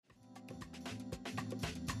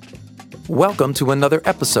Welcome to another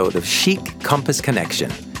episode of Chic Compass Connection.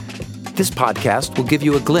 This podcast will give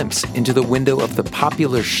you a glimpse into the window of the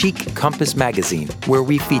popular Chic Compass magazine, where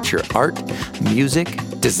we feature art, music,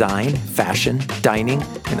 design, fashion, dining,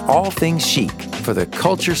 and all things chic for the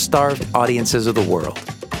culture-starved audiences of the world.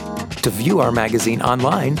 To view our magazine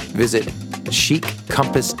online, visit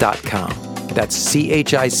chiccompass.com. That's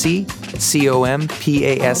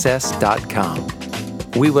ChicCompass.com.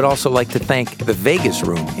 We would also like to thank the Vegas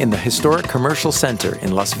Room in the historic Commercial Center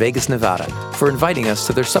in Las Vegas, Nevada, for inviting us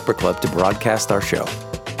to their supper club to broadcast our show.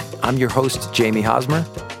 I'm your host, Jamie Hosmer.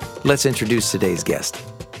 Let's introduce today's guest.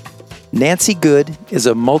 Nancy Good is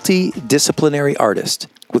a multidisciplinary artist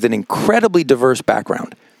with an incredibly diverse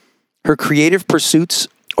background. Her creative pursuits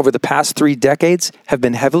over the past 3 decades have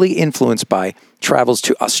been heavily influenced by travels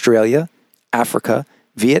to Australia, Africa,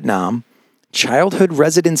 Vietnam, childhood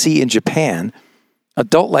residency in Japan,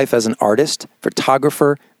 adult life as an artist,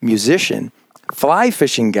 photographer, musician, fly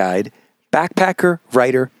fishing guide, backpacker,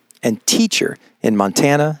 writer, and teacher in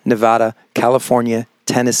Montana, Nevada, California,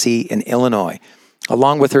 Tennessee, and Illinois,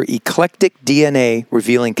 along with her eclectic DNA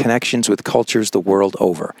revealing connections with cultures the world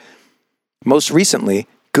over. Most recently,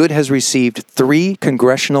 Good has received 3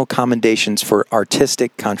 congressional commendations for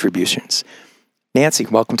artistic contributions. Nancy,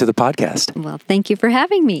 welcome to the podcast. Well, thank you for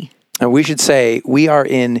having me. And we should say we are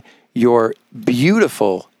in your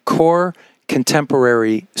beautiful core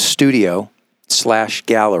contemporary studio /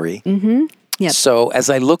 gallery. Mm-hmm. Yep. So as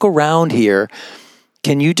I look around here,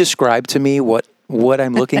 can you describe to me what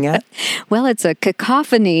I'm looking at? Well, it's a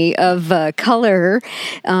cacophony of color.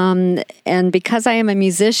 And because I am a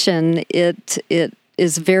musician, it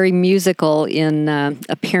is very musical in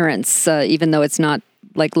appearance, even though it's not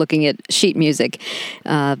like looking at sheet music.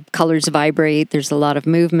 Colors vibrate. There's a lot of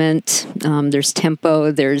movement. There's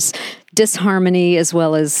tempo. There's disharmony as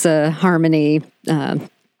well as harmony.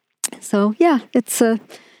 So yeah, it's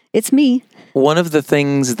me. One of the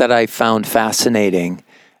things that I found fascinating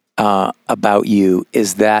about you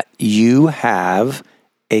is that you have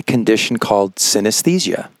a condition called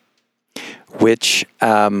synesthesia, which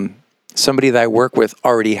somebody that I work with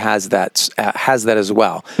already has that as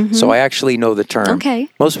well. Mm-hmm. So I actually know the term. Okay.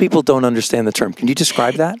 Most people don't understand the term. Can you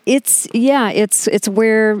describe that? It's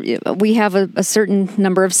where we have a certain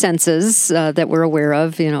number of senses that we're aware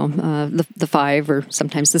of, the 5 or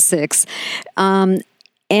sometimes the 6. And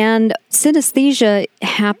synesthesia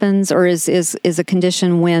happens or is a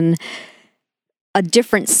condition when a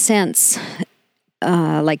different sense,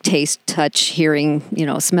 like taste, touch, hearing,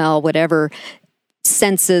 smell, whatever,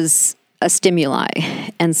 senses a stimuli.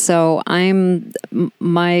 And so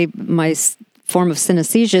my form of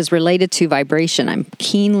synesthesia is related to vibration. I'm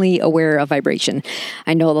keenly aware of vibration.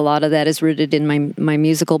 I know a lot of that is rooted in my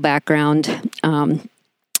musical background.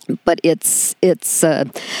 But it's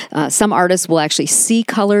some artists will actually see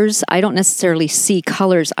colors. I don't necessarily see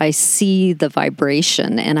colors. I see the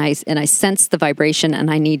vibration, and I sense the vibration,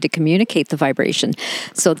 and I need to communicate the vibration.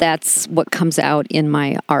 So that's what comes out in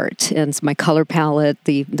my art, and it's my color palette,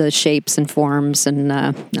 the shapes and forms, and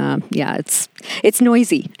it's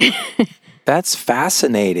noisy. That's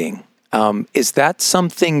fascinating. Is that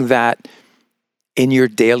something that in your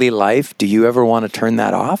daily life, do you ever want to turn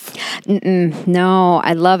that off? No,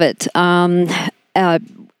 I love it. I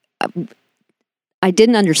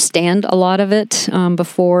didn't understand a lot of it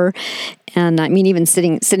before, and I mean, even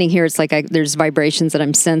sitting here, it's like there's vibrations that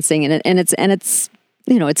I'm sensing, and it's it's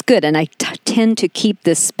good. And I tend to keep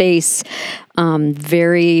this space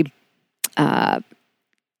very. I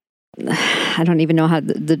don't even know how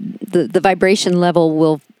the vibration level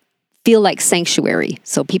will feel like sanctuary.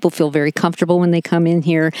 So people feel very comfortable when they come in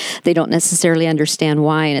here. They don't necessarily understand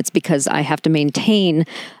why, and it's because I have to maintain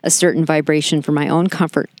a certain vibration for my own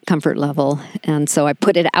comfort level. And so I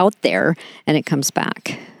put it out there and it comes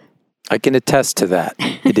back. I can attest to that.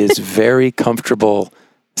 It is very comfortable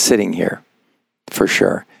sitting here, for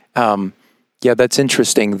sure. Yeah, that's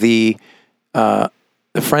interesting. The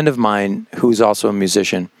friend of mine who's also a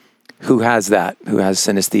musician who has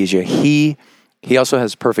synesthesia, he also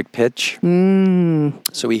has perfect pitch.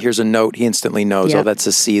 So he hears a note, he instantly knows, oh, that's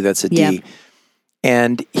a C, that's a D. Yep.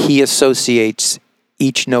 And he associates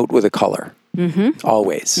each note with a color,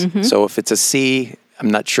 always. Mm-hmm. So if it's a C, I'm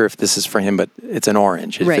not sure if this is for him, but it's an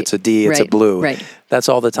orange. If it's a D, it's a blue. Right. That's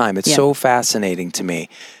all the time. It's so fascinating to me.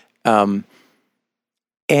 And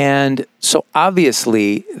so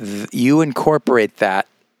obviously you incorporate that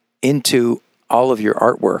into all of your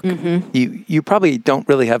artwork. Mm-hmm. You probably don't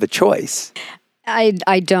really have a choice.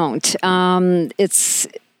 I don't. It's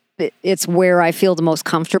where I feel the most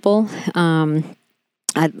comfortable.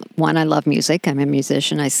 I love music. I'm a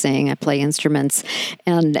musician. I sing. I play instruments,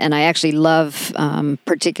 and I actually love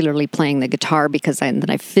particularly playing the guitar because then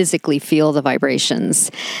I physically feel the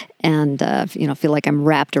vibrations, and feel like I'm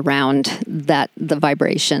wrapped around the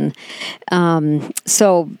vibration. I've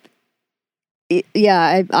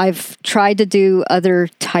tried to do other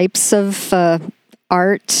types of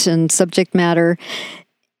art and subject matter,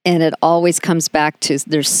 and it always comes back to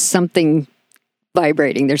there's something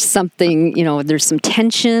vibrating. There's something, there's some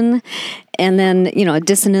tension, and then a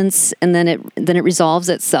dissonance, and then it resolves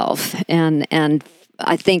itself. And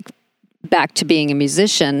I think back to being a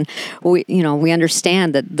musician, we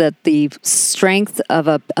understand that the strength of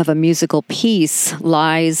a musical piece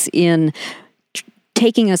lies in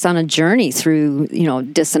taking us on a journey through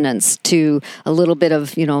dissonance to a little bit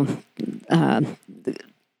of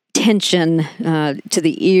tension to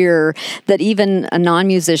the ear that even a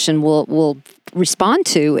non-musician will respond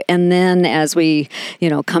to, and then as we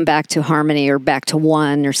come back to harmony or back to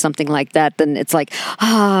one or something like that, then it's like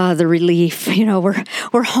the relief,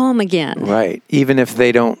 we're home again. Right. Even if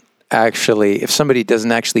if somebody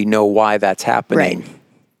doesn't actually know why that's happening, right,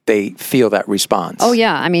 they feel that response. Oh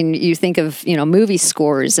yeah, I mean, you think of movie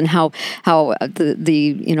scores and how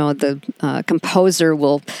the composer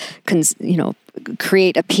will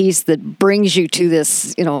create a piece that brings you to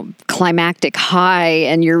this climactic high,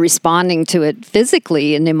 and you're responding to it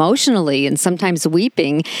physically and emotionally, and sometimes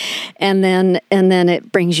weeping, and then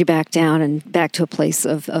it brings you back down and back to a place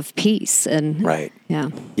of peace. And right, yeah,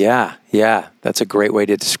 that's a great way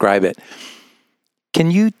to describe it. Can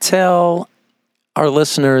you tell our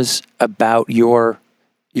listeners about the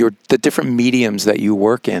different mediums that you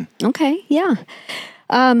work in? Okay, yeah.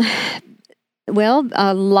 Well,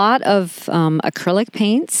 a lot of acrylic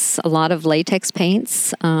paints, a lot of latex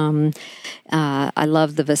paints. I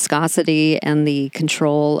love the viscosity and the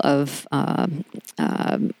control of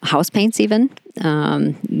house paints even.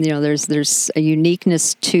 There's a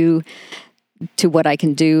uniqueness to what I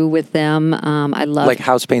can do with them. I love... Like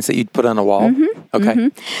house paints that you'd put on a wall? Mm-hmm, okay.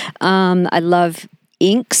 Mm-hmm. I love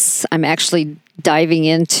inks. I'm actually diving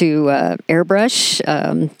into airbrush.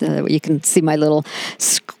 You can see my little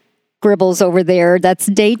scribbles over there. That's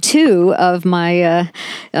day 2 of my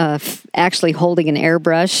actually holding an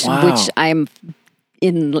airbrush, wow, which I'm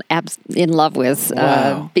in love with.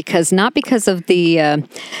 Wow. Because of the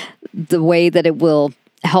way that it will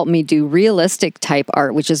help me do realistic type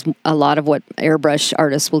art, which is a lot of what airbrush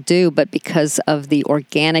artists will do, but because of the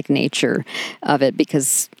organic nature of it,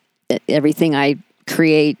 because everything I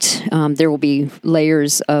create, there will be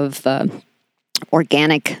layers of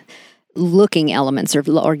organic looking elements or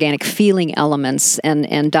organic feeling elements,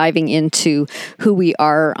 and diving into who we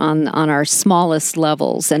are on our smallest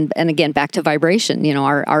levels, and again back to vibration.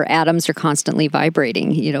 Our atoms are constantly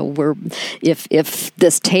vibrating. If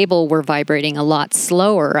this table were vibrating a lot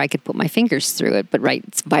slower, I could put my fingers through it, but right,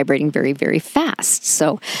 it's vibrating very, very fast.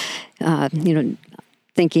 So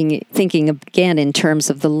thinking again in terms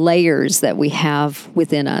of the layers that we have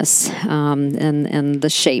within us, and the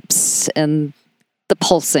shapes and the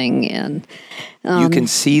pulsing, and you can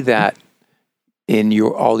see that in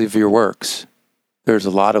all of your works. There's a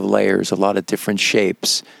lot of layers, a lot of different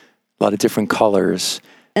shapes, a lot of different colors,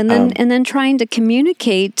 and then trying to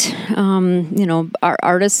communicate. Our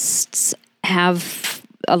artists have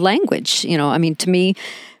a language. To me,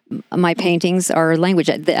 my paintings are a language.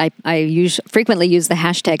 I frequently use the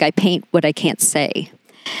hashtag "I paint what I can't say,"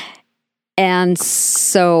 and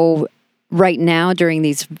so. Right now, during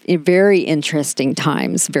these very interesting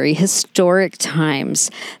times, very historic times,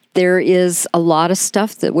 there is a lot of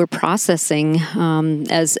stuff that we're processing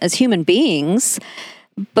as human beings,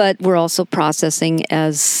 but we're also processing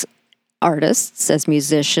as artists, as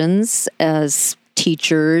musicians, as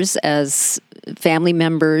teachers, as family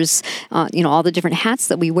members, all the different hats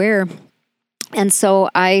that we wear. And so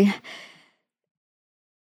I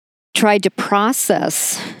tried to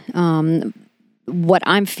process what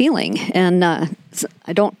I'm feeling. And I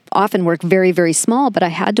don't often work very, very small, but I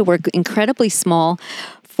had to work incredibly small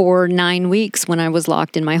for 9 weeks when I was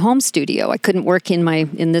locked in my home studio. I couldn't work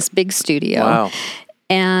in this big studio. Wow.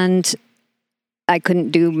 And I couldn't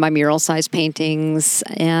do my mural size paintings.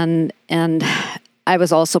 And I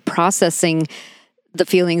was also processing the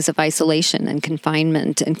feelings of isolation and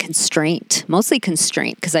confinement and constraint, mostly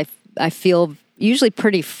constraint, because I feel usually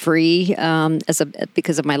pretty free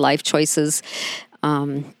because of my life choices.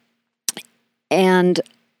 And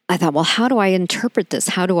I thought, well, how do I interpret this?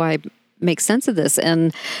 How do I make sense of this?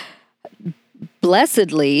 And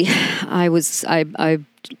blessedly, I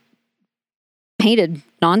painted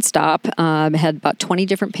nonstop, had about 20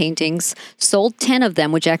 different paintings, sold 10 of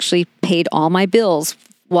them, which actually paid all my bills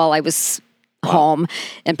while I was home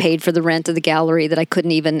and paid for the rent of the gallery that I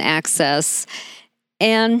couldn't even access.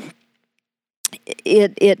 And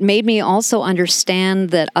it made me also understand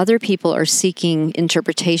that other people are seeking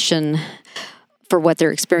interpretation for what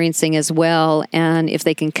they're experiencing as well. And if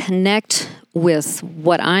they can connect with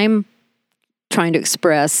what I'm trying to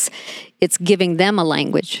express, it's giving them a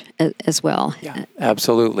language as well. Yeah,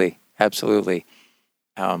 absolutely. Absolutely.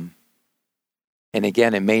 And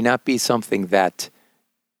again, it may not be something that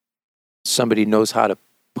somebody knows how to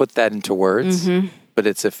put that into words, but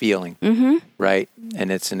it's a feeling, right?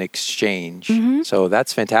 And it's an exchange. So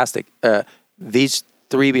that's fantastic. These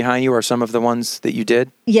 3 behind you are some of the ones that you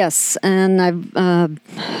did? Yes, and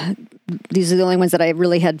these are the only ones that I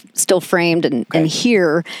really had still framed and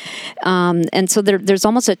here. And so there's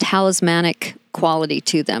almost a talismanic quality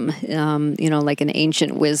to them, like an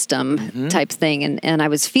ancient wisdom type thing. And I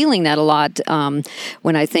was feeling that a lot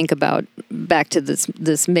when I think about back to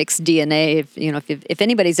this mixed DNA. If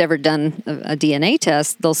anybody's ever done a DNA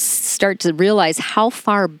test, they'll start to realize how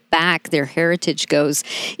far back their heritage goes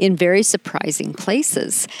in very surprising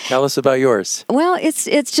places. Tell us about yours. Well,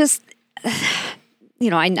 it's just...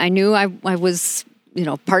 I knew I was,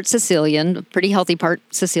 part Sicilian, a pretty healthy part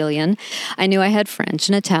Sicilian. I knew I had French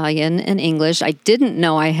and Italian and English. I didn't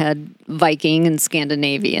know I had Viking and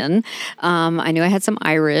Scandinavian. I knew I had some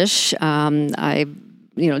Irish. I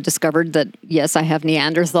discovered that, yes, I have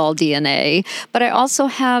Neanderthal DNA, but I also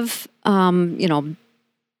have,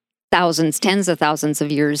 thousands, tens of thousands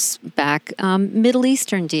of years back, Middle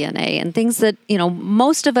Eastern DNA and things that,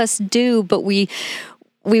 most of us do, but we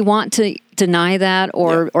want to deny that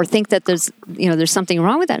or think that there's something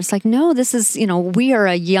wrong with that. It's like, no, this is, we are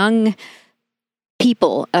a young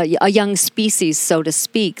people, a young species, so to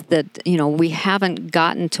speak, that, we haven't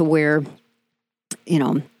gotten to where,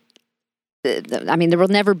 there will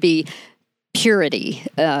never be purity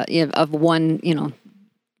of one,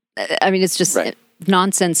 it's just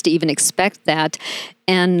nonsense to even expect that,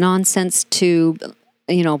 and nonsense to,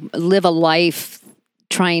 live a life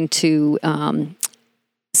trying to,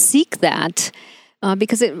 seek that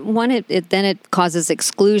because it causes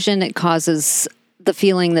exclusion. It causes the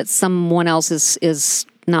feeling that someone else is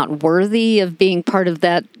not worthy of being part of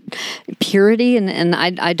that purity, and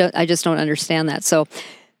I just don't understand that. So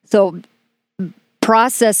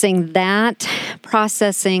processing,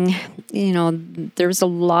 there's a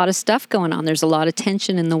lot of stuff going on. There's a lot of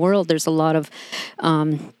tension in the world. There's a lot of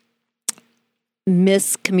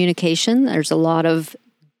miscommunication. There's a lot of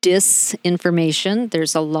disinformation.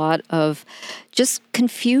 There's a lot of just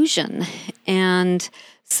confusion. And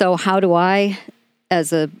so how do I,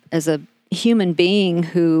 as a human being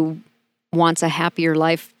who wants a happier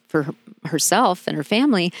life for herself and her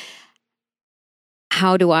family,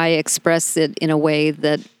 how do I express it in a way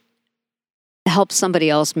that helps somebody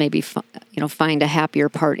else maybe find a happier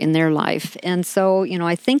part in their life? And so,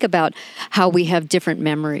 I think about how we have different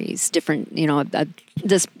memories, different,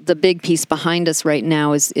 the big piece behind us right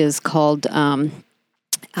now is called, I'm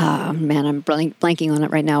blanking on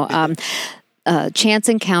it right now, Chance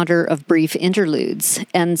Encounter of Brief Interludes.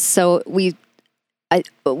 And so we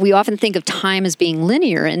often think of time as being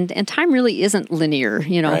linear, and time really isn't linear.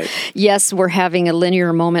 Right. Yes, we're having a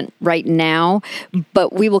linear moment right now,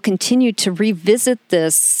 but we will continue to revisit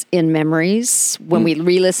this in memories when we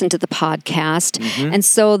re-listen to the podcast. And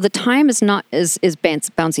so the time is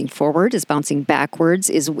bouncing forward, is bouncing backwards,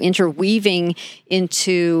 is interweaving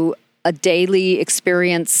into a daily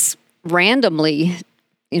experience randomly,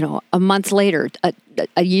 a month later,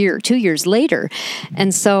 a year, 2 years later.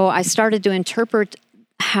 And so I started to interpret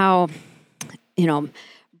how,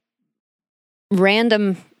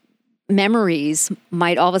 random memories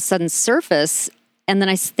might all of a sudden surface. And then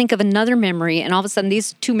I think of another memory, and all of a sudden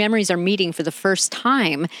these two memories are meeting for the first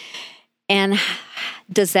time. And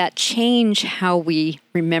does that change how we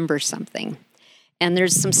remember something? And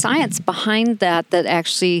there's some science behind that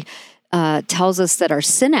actually tells us that our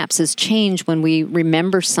synapses change when we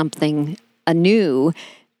remember something anew,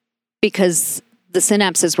 because the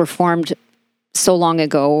synapses were formed so long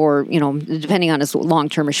ago, or, depending on its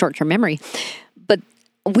long-term or short-term memory. But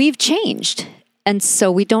we've changed. And so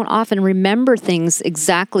we don't often remember things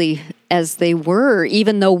exactly as they were,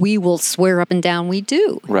 even though we will swear up and down we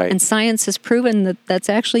do. Right. And science has proven that that's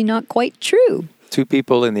actually not quite true. Two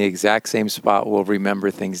people in the exact same spot will remember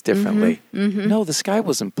things differently. No, the sky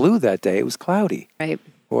wasn't blue that day. It was cloudy. Right.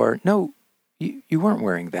 Or, no, you weren't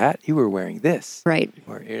wearing that. You were wearing this. Right.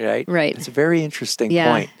 Or, right. Right. It's a very interesting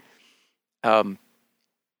point.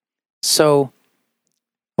 So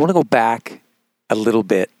I want to go back a little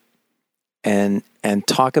bit and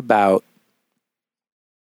talk about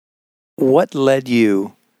what led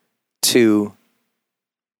you to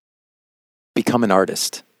become an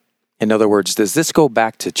artist? In other words, does this go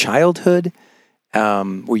back to childhood?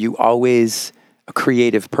 Were you always a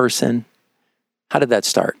creative person? How did that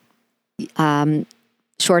start?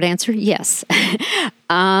 Short answer, yes.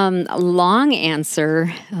 Long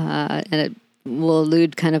answer, and it will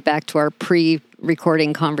allude kind of back to our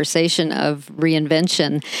pre-recording conversation of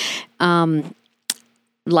reinvention.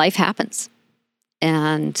 Life happens.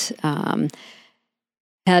 And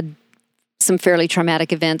had some fairly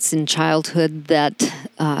traumatic events in childhood that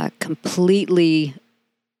completely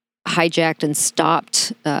hijacked and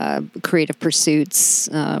stopped creative pursuits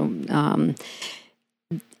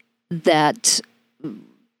that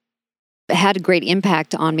had a great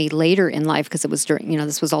impact on me later in life, because it was during,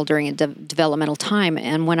 this was all during a developmental time.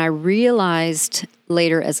 And when I realized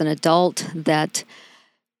later as an adult that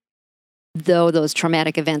though those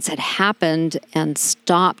traumatic events had happened and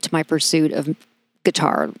stopped my pursuit of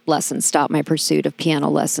guitar lessons, stopped my pursuit of piano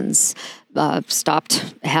lessons,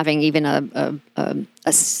 stopped having even a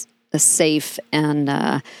safe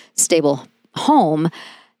and stable home,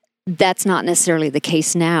 that's not necessarily the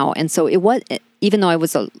case now. And so it was, even though I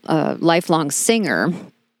was a lifelong singer,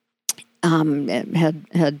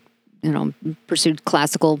 had pursued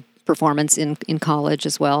classical performance in college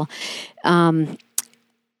as well.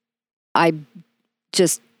 I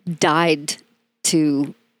just died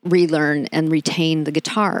to relearn and retain the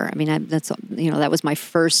guitar. I mean, that was my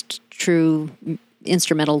first true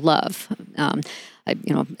instrumental love. I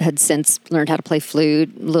had since learned how to play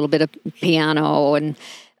flute, a little bit of piano, and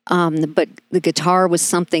but the guitar was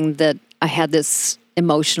something that I had this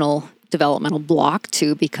emotional developmental block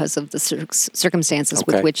to because of the circumstances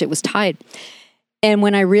with which it was tied. And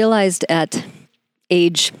when I realized at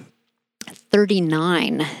age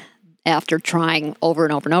 39, after trying over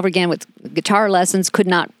and over and over again with guitar lessons, could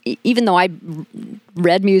not, even though I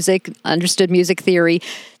read music, understood music theory,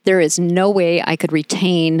 there is no way I could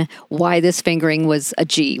retain why this fingering was a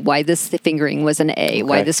G, why this fingering was an A,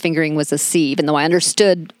 why this fingering was a C, even though I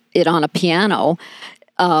understood it on a piano.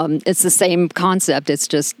 It's the same concept. It's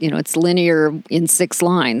just, it's linear in 6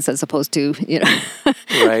 lines as opposed to,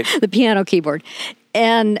 the piano keyboard.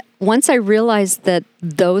 And once I realized that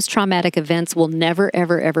those traumatic events will never,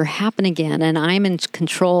 ever, ever happen again, and I'm in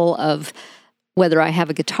control of whether I have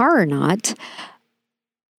a guitar or not,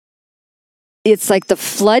 it's like the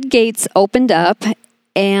floodgates opened up,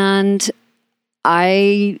 and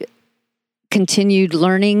I continued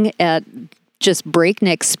learning at just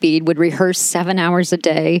breakneck speed, would rehearse 7 hours a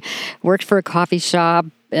day, worked for a coffee shop,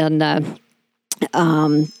 and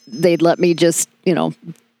they'd let me just,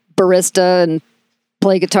 barista and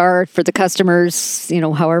play guitar for the customers,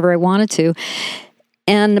 however I wanted to.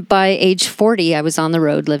 And by age 40, I was on the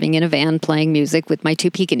road living in a van playing music with my 2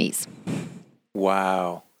 Pekingese.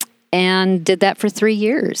 Wow. And did that for 3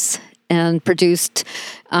 years and produced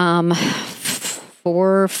 4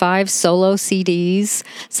 or 5 solo CDs,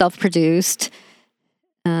 self-produced.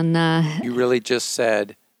 And you really just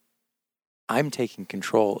said, I'm taking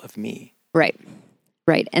control of me. Right.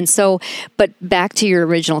 Right. And so, but back to your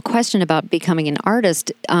original question about becoming an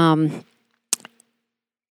artist, I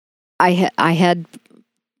had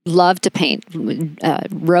loved to paint,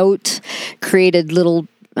 wrote, created little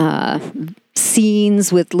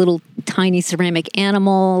scenes with little tiny ceramic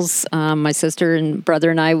animals. My sister and brother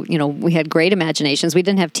and I, we had great imaginations. We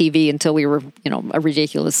didn't have TV until we were, a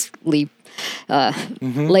ridiculously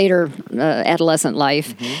later adolescent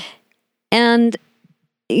life. Mm-hmm. And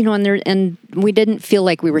and we didn't feel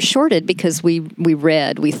like we were shorted because we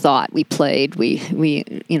read, we thought, we played, we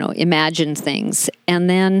imagined things. And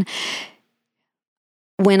then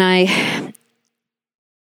when I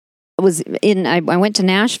went to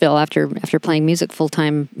Nashville after playing music full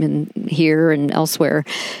time here and elsewhere.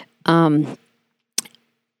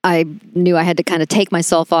 I knew I had to kind of take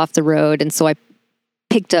myself off the road, and so I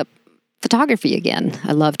picked up photography again.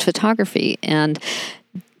 I loved photography and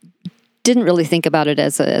didn't really think about it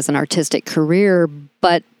as an artistic career,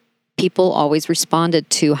 but people always responded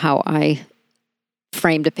to how I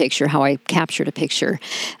framed a picture, how I captured a picture.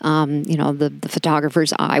 The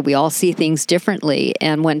photographer's eye, we all see things differently.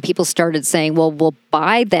 And when people started saying, well, we'll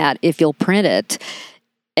buy that if you'll print it.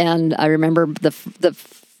 And I remember the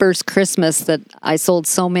first Christmas that I sold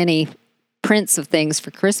so many prints of things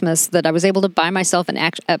for Christmas that I was able to buy myself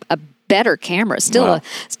a better camera,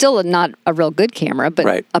 still not a real good camera,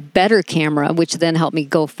 but a better camera, which then helped me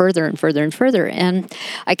go further and further and further. And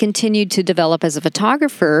I continued to develop as a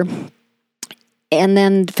photographer. And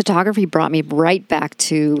then photography brought me right back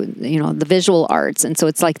to, the visual arts. And so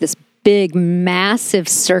it's like this big, massive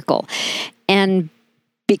circle. And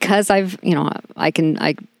because I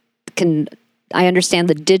understand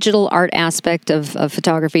the digital art aspect of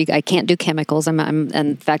photography. I can't do chemicals.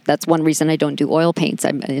 In fact, that's one reason I don't do oil paints.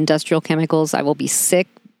 I'm industrial chemicals. I will be sick,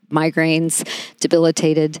 migraines,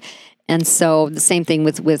 debilitated. And so the same thing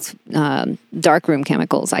with darkroom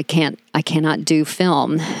chemicals. I cannot do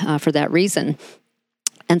film for that reason.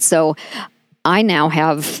 And so I now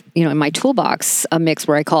have, in my toolbox, a mix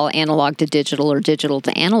where I call analog to digital or digital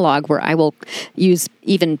to analog, where I will use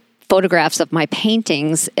even photographs of my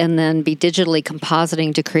paintings and then be digitally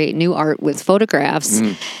compositing to create new art with photographs.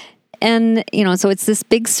 And, so it's this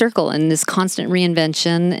big circle and this constant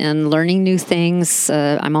reinvention and learning new things.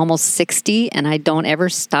 I'm almost 60 and I don't ever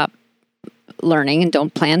stop learning and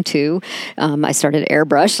don't plan to. I started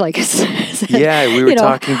airbrush, like I said. Yeah, we were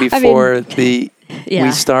talking before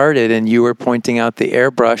we started, and you were pointing out the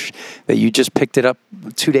airbrush that you just picked it up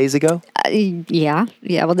 2 days ago. Yeah.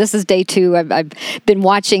 Well, this is day 2. I've been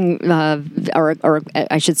watching, or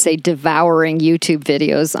I should say, devouring YouTube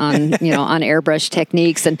videos on on airbrush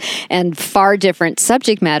techniques and far different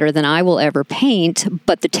subject matter than I will ever paint,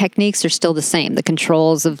 but the techniques are still the same. The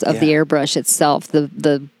controls of the airbrush itself,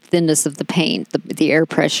 the thinness of the paint, the air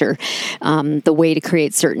pressure, the way to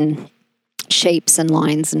create certain shapes and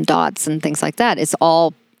lines and dots and things like that. It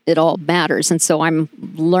all matters. And so I'm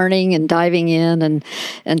learning and diving in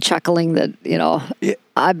and chuckling that,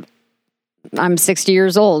 I'm 60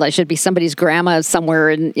 years old. I should be somebody's grandma somewhere.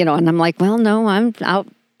 And, and I'm like, well, no, I'm out,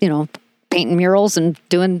 painting murals and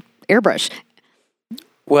doing airbrush.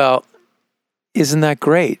 Well, isn't that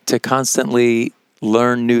great to constantly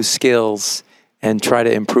learn new skills and try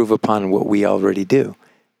to improve upon what we already do?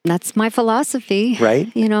 That's my philosophy.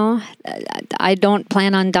 Right. I don't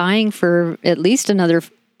plan on dying for at least another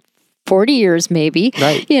 40 years, maybe.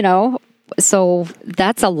 Right. So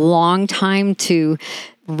that's a long time to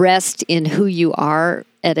rest in who you are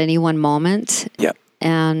at any one moment. Yep.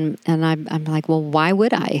 And I'm like, well, why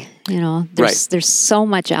would I? There's so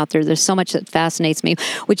much out there. There's so much that fascinates me,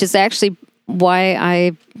 which is actually why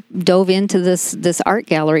I dove into this art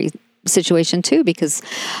gallery situation too, because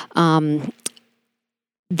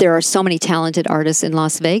there are so many talented artists in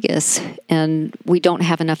Las Vegas, and we don't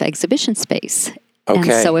have enough exhibition space. Okay.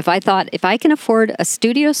 And so if I can afford a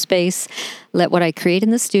studio space, let what I create in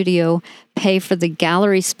the studio pay for the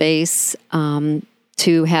gallery space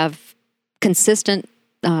to have consistent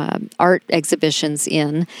art exhibitions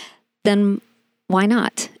in, then why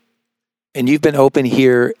not? And you've been open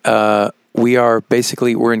here. We're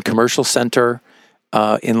in Commercial Center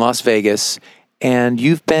in Las Vegas. And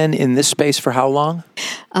you've been in this space for how long?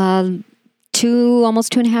 Almost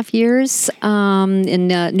 2.5 years in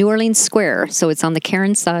New Orleans Square. So it's on the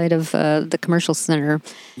Karen side of the Commercial Center.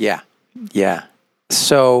 Yeah.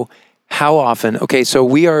 So how often? Okay, so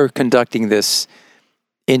we are conducting this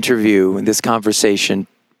interview and this conversation.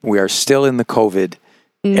 We are still in the COVID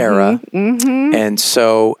era. Mm-hmm. And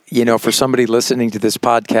so, for somebody listening to this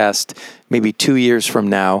podcast, maybe 2 years from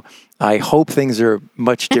now, I hope things are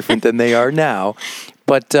much different than they are now.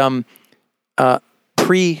 But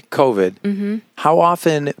pre-COVID, how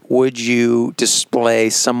often would you display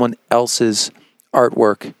someone else's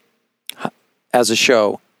artwork as a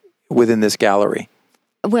show within this gallery?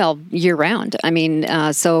 Well, year round. I mean,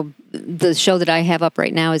 so the show that I have up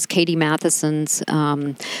right now is Katie Matheson's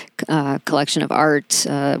collection of art.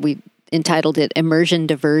 We entitled it Immersion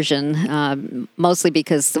Diversion, mostly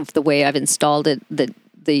because of the way I've installed it, that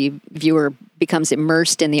the viewer becomes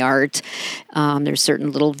immersed in the art. There's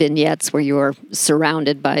certain little vignettes where you're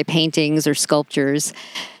surrounded by paintings or sculptures.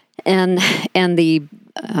 And the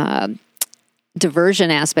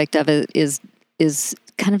diversion aspect of it is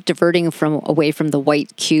kind of diverting away from the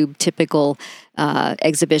white cube typical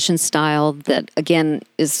exhibition style that, again,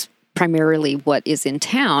 is primarily what is in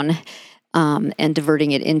town, and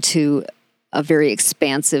diverting it into a very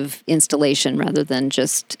expansive installation rather than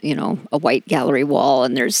just, a white gallery wall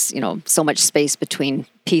and there's, so much space between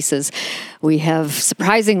pieces. We have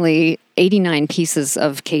surprisingly 89 pieces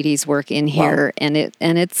of Katie's work in here. Wow.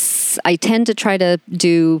 And I tend to try to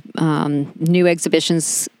do new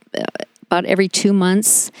exhibitions about every 2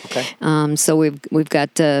 months. Okay. So we've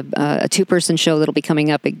got a 2-person show that'll be coming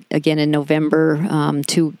up again in November,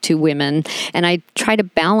 two women, and I try to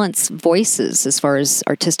balance voices as far as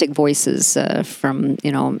artistic voices, from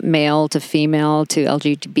male to female to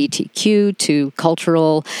LGBTQ to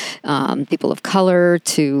cultural, people of color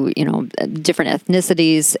to different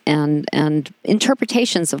ethnicities and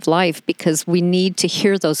interpretations of life, because we need to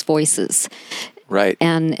hear those voices. Right.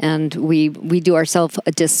 And we do ourselves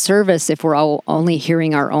a disservice if we're all only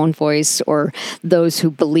hearing our own voice or those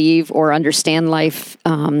who believe or understand life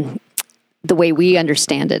the way we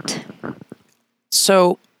understand it.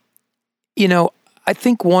 So, I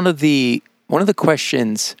think one of the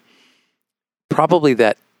questions probably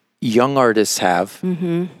that young artists have,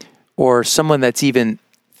 or someone that's even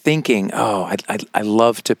thinking, oh, I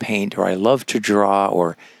love to paint, or I love to draw,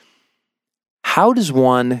 or how does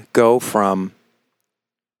one go from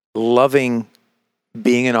loving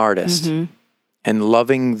being an artist and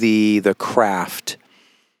loving the craft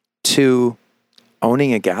to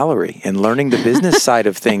owning a gallery and learning the business side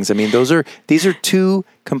of things? I mean, these are two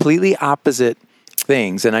completely opposite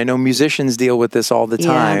things. And I know musicians deal with this all the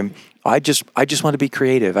time. I just want to be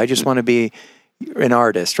creative. I just want to be an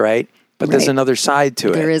artist, right? But there's another side to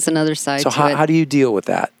it. There is another side to it. So how do you deal with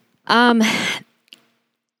that?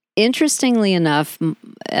 Interestingly enough,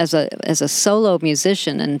 as a solo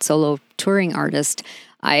musician and solo touring artist,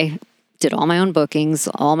 I did all my own bookings,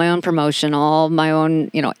 all my own promotion, all my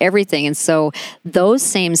own, everything. And so those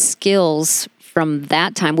same skills from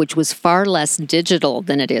that time, which was far less digital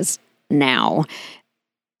than it is now,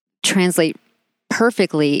 translate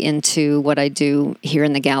perfectly into what I do here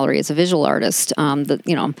in the gallery as a visual artist.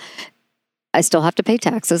 I still have to pay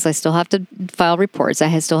taxes. I still have to file reports.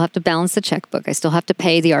 I still have to balance the checkbook. I still have to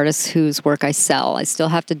pay the artists whose work I sell. I still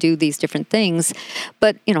have to do these different things.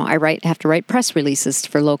 But, I have to write press releases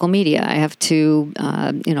for local media. I have to,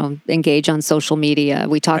 engage on social media.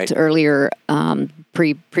 We talked earlier,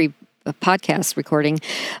 pre-podcast recording,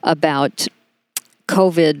 about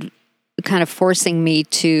COVID kind of forcing me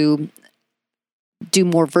to do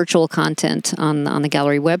more virtual content on the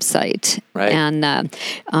gallery website, and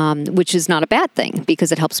which is not a bad thing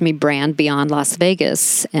because it helps me brand beyond Las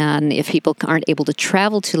Vegas. And if people aren't able to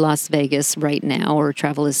travel to Las Vegas right now, or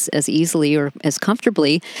travel as easily or as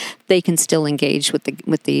comfortably, they can still engage with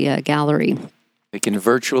the gallery. They can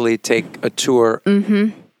virtually take a tour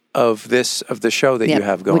of the show that you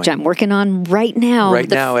have going, which I'm working on right now. Right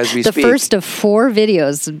now, as we speak, the first of 4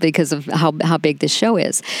 videos because of how big this show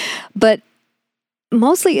is, but.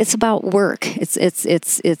 Mostly it's about work.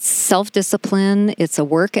 It's self-discipline. It's a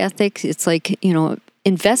work ethic. It's like,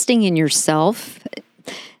 investing in yourself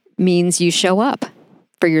means you show up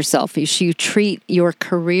for yourself. You treat your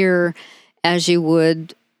career as you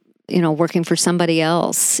would, working for somebody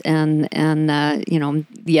else. And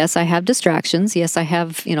yes, I have distractions. Yes, I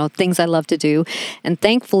have, things I love to do. And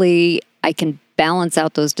thankfully I can balance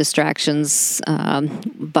out those distractions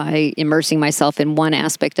by immersing myself in one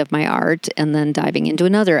aspect of my art and then diving into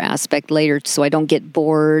another aspect later so I don't get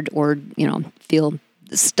bored or, feel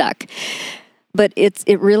stuck. But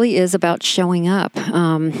it really is about showing up.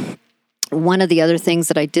 One of the other things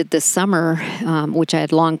that I did this summer, which I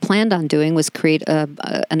had long planned on doing, was create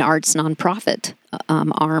an arts nonprofit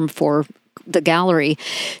arm for the gallery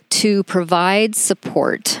to provide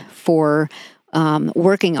support for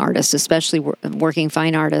working artists, especially working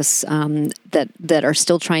fine artists that are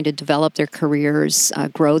still trying to develop their careers,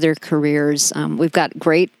 grow their careers. We've got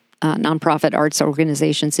great nonprofit arts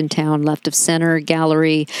organizations in town: Left of Center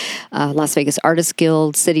Gallery, Las Vegas Artists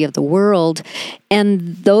Guild, City of the World,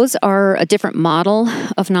 and those are a different model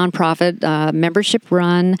of nonprofit, membership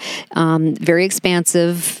run, very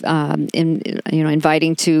expansive,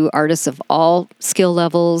 inviting to artists of all skill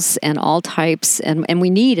levels and all types, and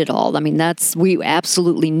we need it all. I mean, we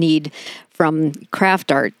absolutely need. From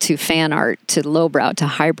craft art to fan art to lowbrow to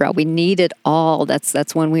highbrow, we need it all.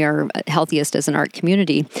 That's when we are healthiest as an art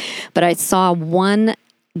community. But I saw one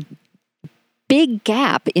big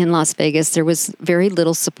gap in Las Vegas. There was very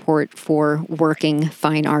little support for working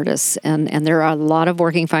fine artists, and there are a lot of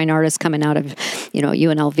working fine artists coming out of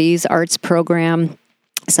UNLV's arts program,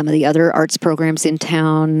 some of the other arts programs in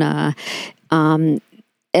town,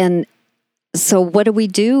 and. So what do we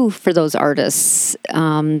do for those artists?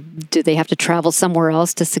 Do they have to travel somewhere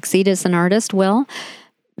else to succeed as an artist? Well,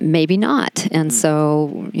 maybe not. And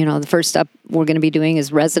so, the first step we're going to be doing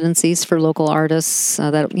is residencies for local artists.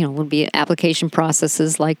 That will be application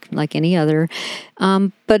processes like any other.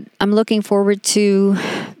 But I'm looking forward to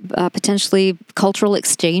potentially cultural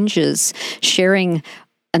exchanges, sharing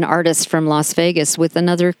an artist from Las Vegas with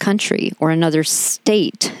another country or another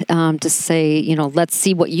state to say, let's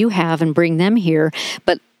see what you have and bring them here,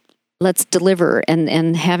 but let's deliver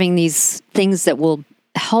and having these things that will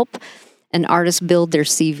help an artist build their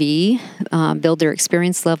CV, build their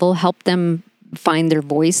experience level, help them find their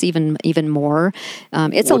voice even more.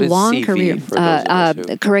 It's what a long CV career.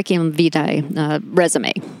 Curriculum vitae,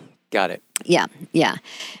 resume. Got it. Yeah.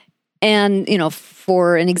 And,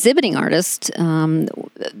 for an exhibiting artist,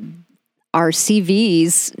 our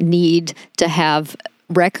CVs need to have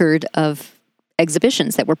record of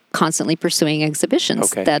exhibitions, that we're constantly pursuing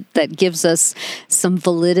exhibitions. Okay. That gives us some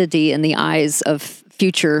validity in the eyes of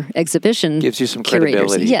future exhibition Gives you some curators.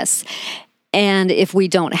 credibility. Yes. And if we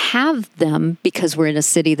don't have them because we're in a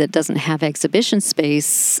city that doesn't have exhibition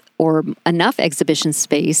space or enough exhibition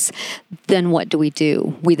space, then what do?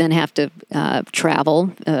 We then have to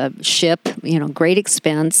travel, ship, great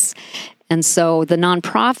expense. And so the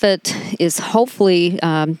nonprofit is hopefully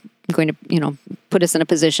going to, put us in a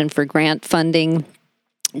position for grant funding,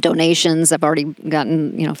 donations. I've already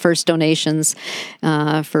gotten, first donations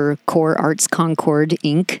for Core Arts Concord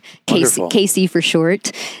Inc., Casey for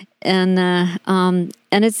short. And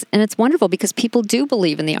it's wonderful because people do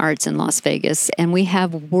believe in the arts in Las Vegas, and we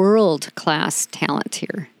have world-class talent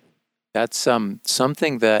here. That's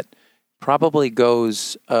something that probably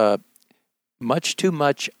goes much too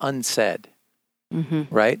much unsaid,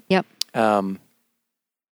 right? Yep.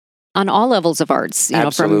 On all levels of arts,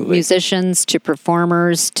 Absolutely. From musicians to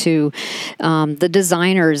performers to the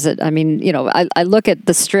designers. I look at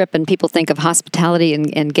the Strip and people think of hospitality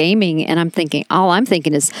and gaming, and I'm thinking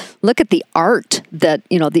is look at the art that,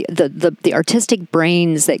 the artistic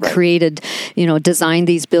brains that created, designed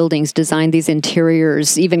these buildings, designed these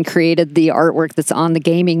interiors, even created the artwork that's on the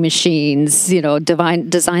gaming machines, designed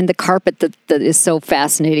the carpet that is so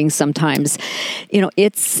fascinating sometimes.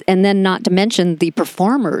 And then not to mention the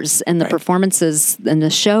performers and the performances and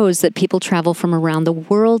the shows that people travel from around the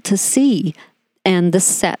world to see, and the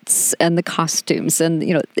sets and the costumes, and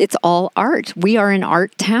it's all art. We are an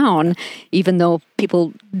art town, even though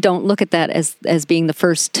people don't look at that as being the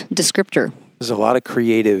first descriptor. There's a lot of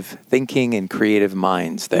creative thinking and creative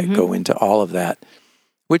minds that go into all of that,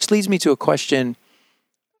 which leads me to a question.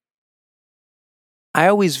 I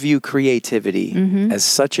always view creativity as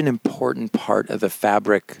such an important part of the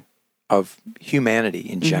fabric of humanity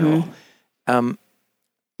in general.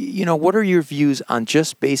 What are your views on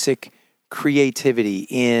just basic creativity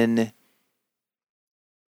in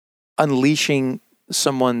unleashing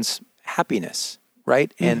someone's happiness,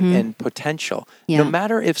 right? And potential. Yeah. No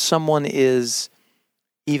matter if someone is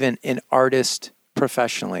even an artist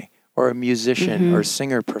professionally or a musician or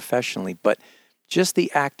singer professionally, but just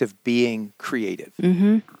the act of being creative.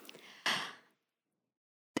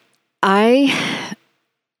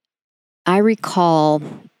 I recall,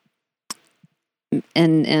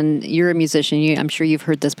 and you're a musician, I'm sure you've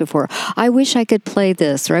heard this before, I wish I could play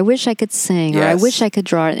this, or I wish I could sing, or I wish I could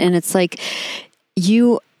draw it. And it's like,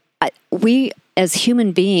 we as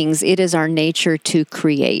human beings, it is our nature to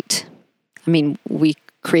create. We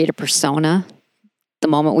create a persona. The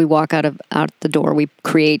moment we walk out the door, we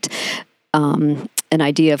create an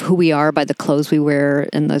idea of who we are by the clothes we wear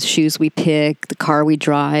and the shoes we pick, the car we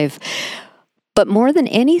drive. But more than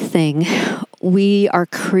anything, we are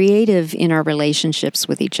creative in our relationships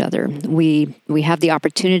with each other. We have the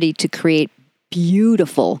opportunity to create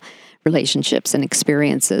beautiful relationships and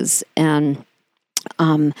experiences, and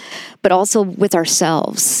but also with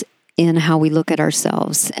ourselves in how we look at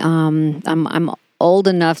ourselves. I'm old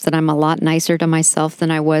enough that I'm a lot nicer to myself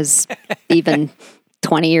than I was even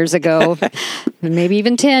 20 years ago, maybe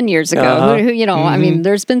even 10 years ago.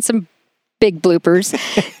 There's been some big bloopers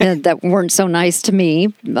that weren't so nice to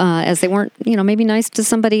me as they weren't, maybe nice to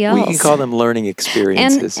somebody else. We can call them learning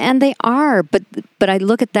experiences. And they are, but I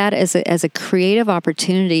look at that as a creative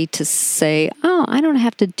opportunity to say, oh, I don't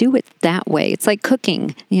have to do it that way. It's like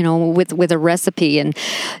cooking, with a recipe, and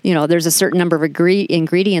there's a certain number of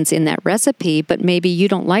ingredients in that recipe, but maybe you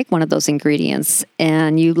don't like one of those ingredients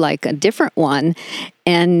and you like a different one,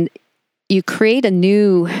 and you create a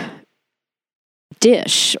new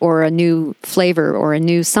dish or a new flavor or a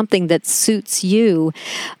new something that suits you.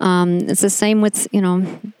 It's the same with,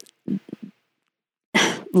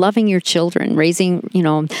 loving your children, raising,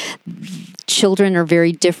 children are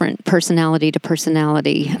very different personality to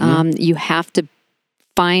personality. You have to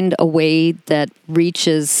find a way that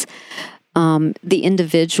reaches the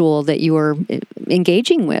individual that you are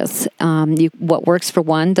engaging with. What works for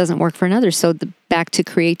one doesn't work for another. So back to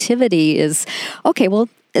creativity is, okay, well,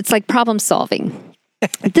 it's like problem solving.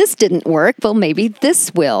 This didn't work. Well, maybe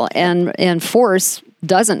this will. And force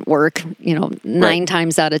doesn't work, 9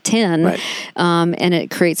 times out of 10. Right. And it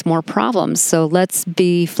creates more problems. So let's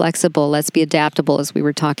be flexible. Let's be adaptable, as we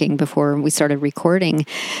were talking before we started recording,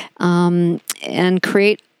 and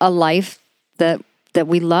create a life that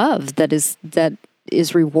we love, that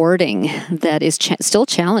is rewarding, that is still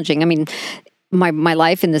challenging. my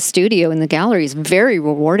life in the studio, in the gallery, is very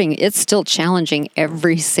rewarding. It's still challenging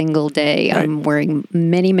every single day. Right. I'm wearing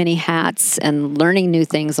many, many hats and learning new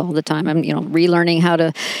things all the time. I'm, relearning how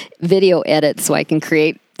to video edit so I can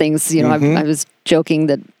create things. I was joking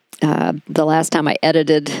that the last time I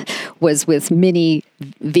edited was with mini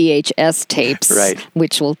VHS tapes, right.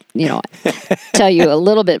 which will, tell you a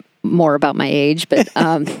little bit more about my age, but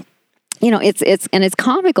it's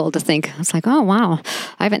comical to think. It's like, oh wow,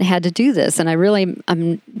 I haven't had to do this, and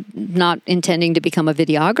I'm not intending to become a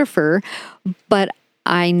videographer, but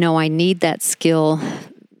I know I need that skill,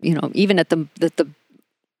 even at the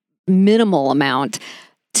minimal amount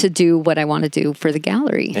to do what I want to do for the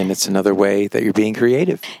gallery. And it's another way that you're being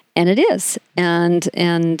creative. And it is. And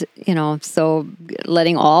so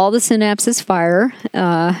letting all the synapses fire,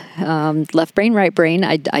 left brain, right brain,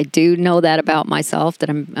 I do know that about myself, that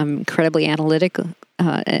I'm incredibly analytical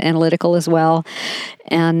as well,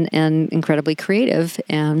 and incredibly creative.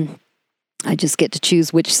 And I just get to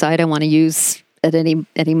choose which side I want to use at any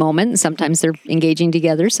moment. And sometimes they're engaging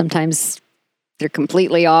together. Sometimes they're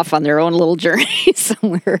completely off on their own little journey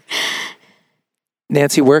somewhere.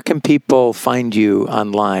 Nancy, where can people find you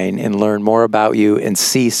online and learn more about you and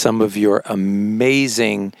see some of your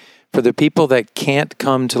amazing, for the people that can't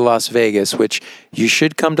come to Las Vegas, which you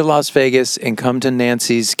should come to Las Vegas and come to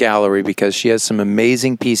Nancy's gallery because she has some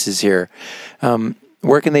amazing pieces here.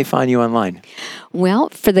 Where can they find you online? Well,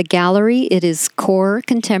 for the gallery, it is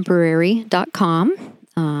corecontemporary.com,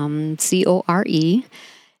 CORE.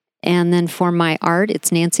 And then for my art,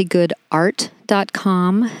 it's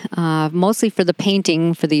nancygoodart.com, mostly for the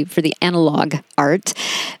painting, for the analog art.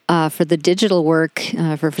 For the digital work,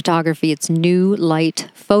 for photography, it's New Light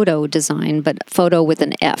Photo Design, but photo with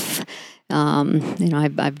an F.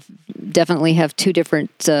 I've definitely have two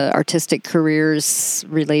different artistic careers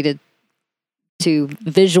related to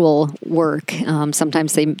visual work.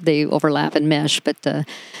 Sometimes they overlap and mesh, but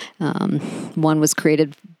one was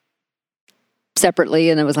created separately,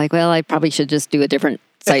 and it was like, well, I probably should just do a different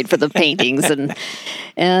site for the paintings,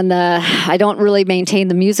 and I don't really maintain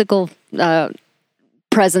the musical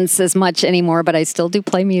presence as much anymore, but I still do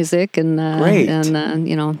play music, and Great.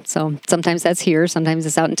 So sometimes that's here, sometimes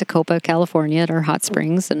it's out in Tacoma, California, at our hot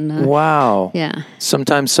springs, and wow, yeah.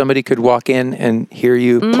 Sometimes somebody could walk in and hear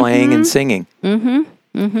you playing and singing.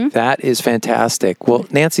 That is fantastic. Well,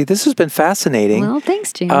 Nancy, this has been fascinating. Well,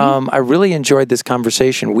 thanks, Jamie. I really enjoyed this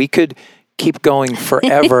conversation. We could keep going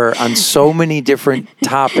forever on so many different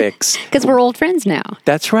topics. Because we're old friends now.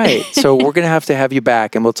 That's right. So we're going to have you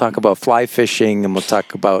back, and we'll talk about fly fishing, and we'll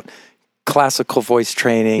talk about classical voice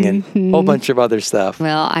training and a whole bunch of other stuff.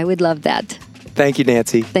 Well, I would love that. Thank you,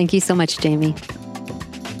 Nancy. Thank you so much, Jamie.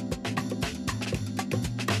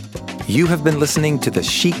 You have been listening to the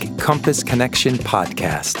Chic Compass Connection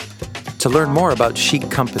podcast. To learn more about Chic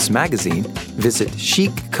Compass magazine, visit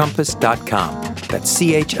chiccompass.com. That's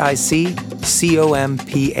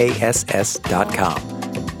ChicCompass.com.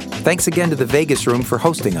 Thanks again to the Vegas Room for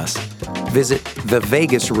hosting us. Visit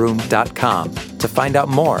thevegasroom.com to find out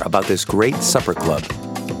more about this great supper club.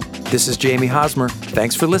 This is Jamie Hosmer.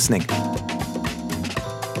 Thanks for listening.